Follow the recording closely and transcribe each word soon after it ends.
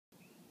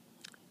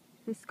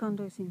This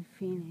condo is in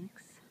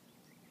Phoenix,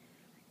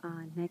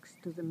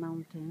 next to the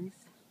mountains,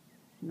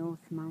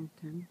 North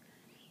Mountain.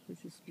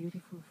 This is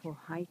beautiful for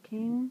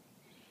hiking.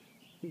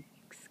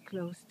 It's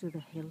close to the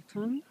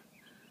Hilton,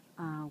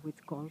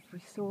 with golf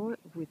resort,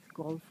 with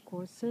golf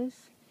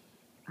courses.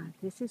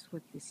 This is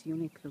what this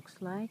unit looks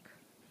like.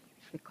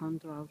 The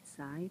condo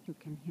outside, you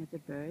can hear the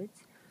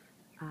birds,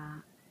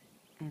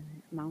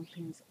 and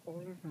mountains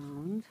all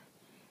around.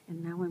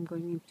 And now I'm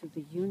going into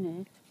the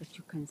unit, but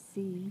you can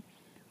see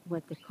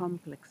what the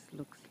complex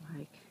looks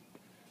like.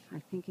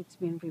 I think it's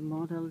been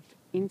remodeled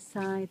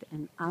inside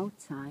and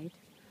outside,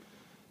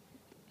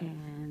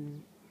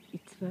 and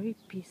it's very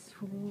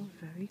peaceful,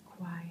 very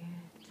quiet.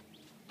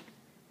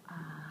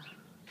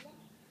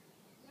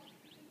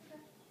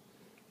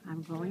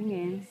 I'm going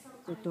in.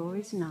 The door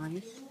is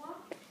nice.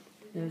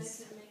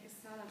 There's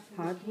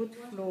hardwood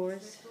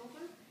floors,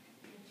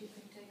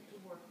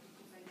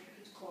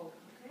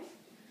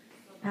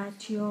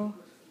 patio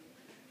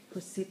for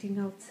sitting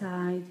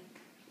outside.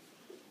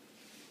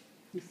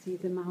 You see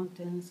the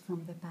mountains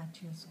from the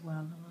patio as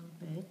well a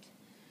little bit.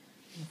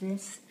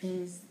 This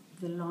is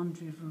the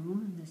laundry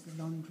room. There's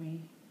a laundry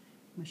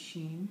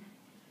machine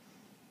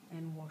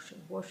and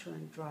washer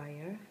and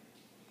dryer.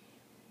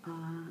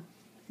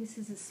 This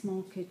is a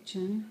small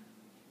kitchen.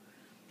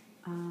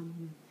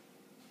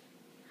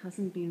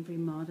 Hasn't been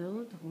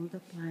remodeled, all the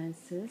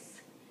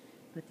appliances,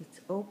 but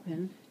it's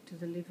open to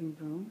the living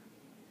room.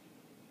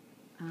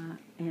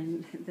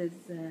 And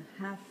there's a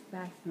half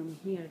bathroom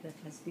here that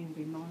has been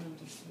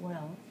remodeled as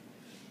well.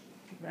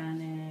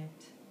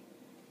 Granite,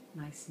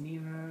 nice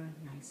mirror,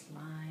 nice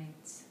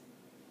lights.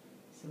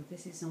 So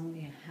this is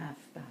only a half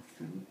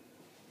bathroom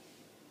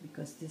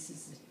because this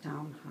is a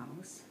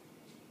townhouse.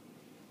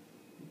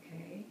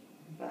 Okay,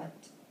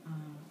 but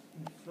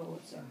the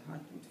floors are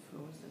hardwood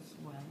floors as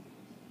well.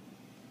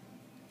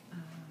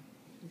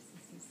 This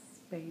is a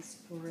space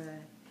for a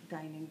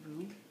dining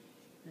room.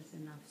 There's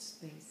enough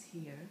space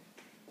here.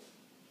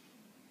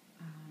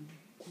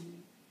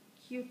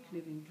 Cute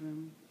living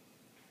room.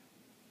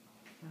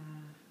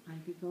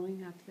 I'll be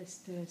going up the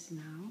stairs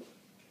now.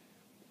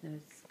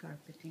 There's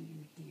carpeting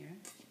in here.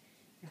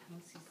 The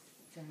house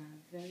is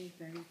very,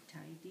 very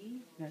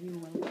tidy, very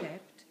well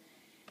kept.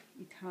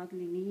 It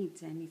hardly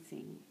needs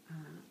anything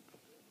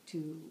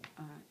to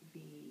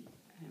be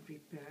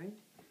repaired.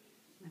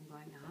 I'm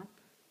going up,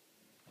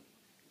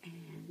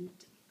 and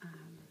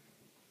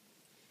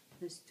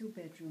there's 2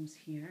 bedrooms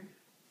here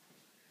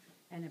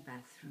and a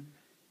bathroom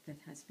that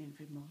has been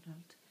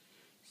remodeled.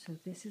 So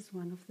this is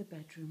one of the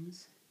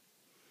bedrooms.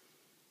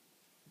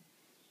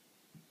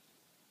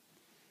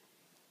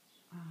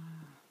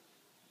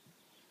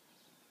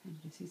 And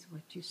this is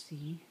what you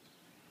see.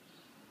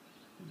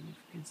 I don't know if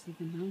you can see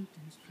the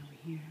mountains from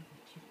here,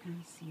 but you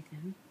can see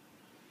them.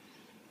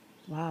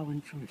 Wow,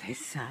 and from this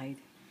side,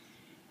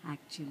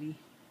 actually,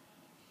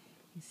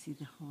 you see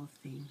the whole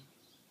thing.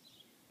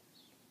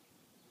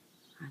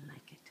 I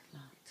like it a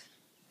lot.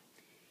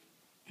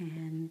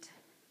 And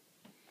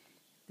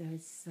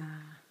there's,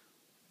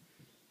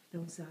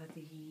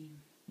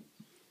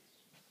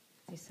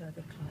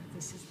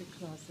 this is the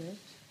closet,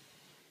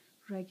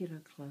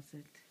 regular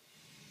closet.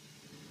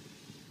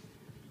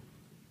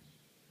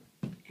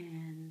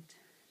 And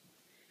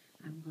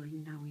I'm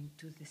going now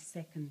into the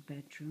 2nd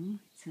bedroom.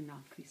 It's an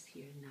office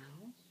here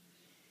now.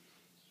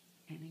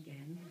 And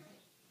again,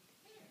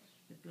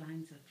 the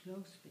blinds are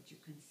closed, but you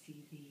can see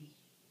the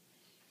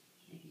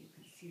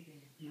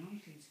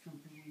mountains from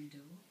the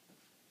window.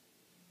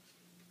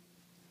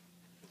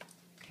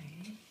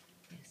 Okay,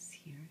 yes,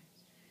 here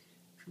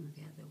from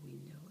the other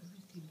window,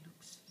 everything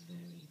looks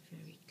very,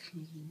 very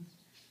clean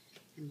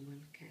and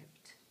well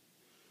kept.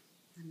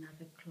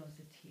 Another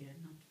closet here,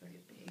 not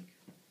very big.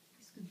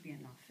 This could be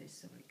an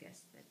office or a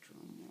guest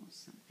bedroom or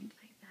something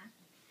like that.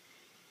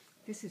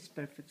 This is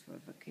perfect for a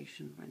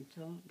vacation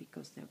rental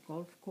because there are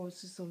golf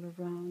courses all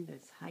around,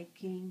 there's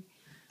hiking.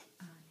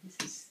 This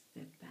is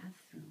the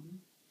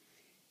bathroom.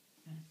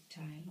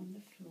 Tile on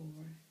the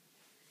floor,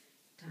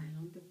 tile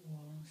on the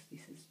walls.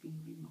 This has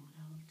been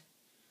remodeled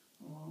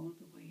all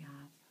the way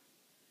up.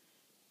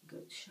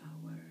 Good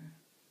shower.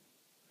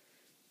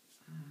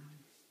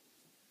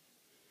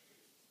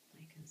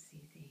 I can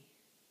see the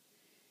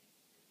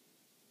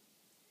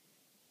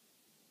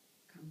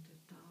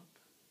countertop.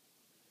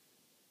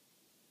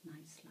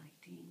 Nice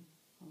lighting,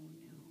 all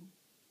new.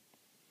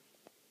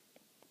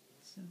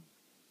 So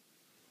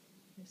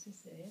this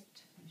is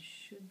it.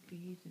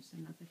 There's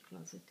another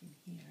closet in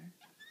here.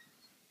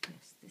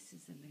 Yes, this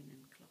is a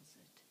linen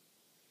closet.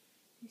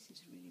 This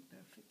is really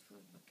perfect for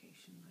a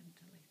vacation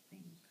rental, I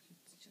think.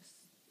 It's just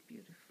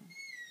beautiful.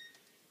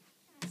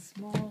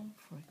 Small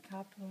for a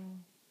couple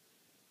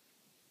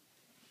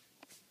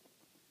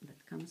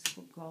that comes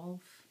for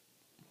golf.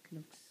 It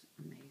looks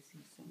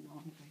amazing. So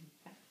now I'm going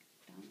back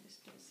down the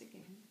stairs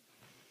again.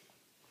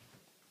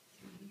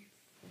 3,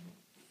 4,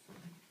 5,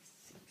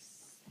 6,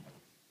 7,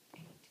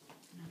 8,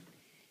 9,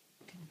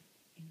 10,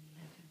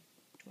 11,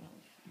 12,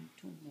 and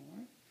 2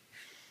 more.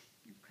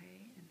 Okay,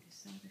 and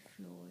these are the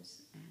floors,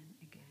 and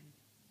again,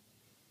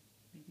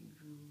 living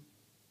bedroom,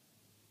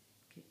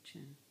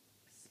 kitchen.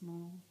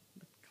 Small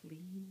but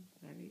clean,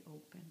 very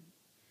open.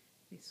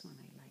 This one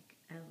I like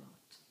a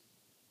lot.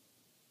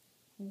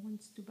 Who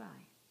wants to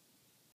buy?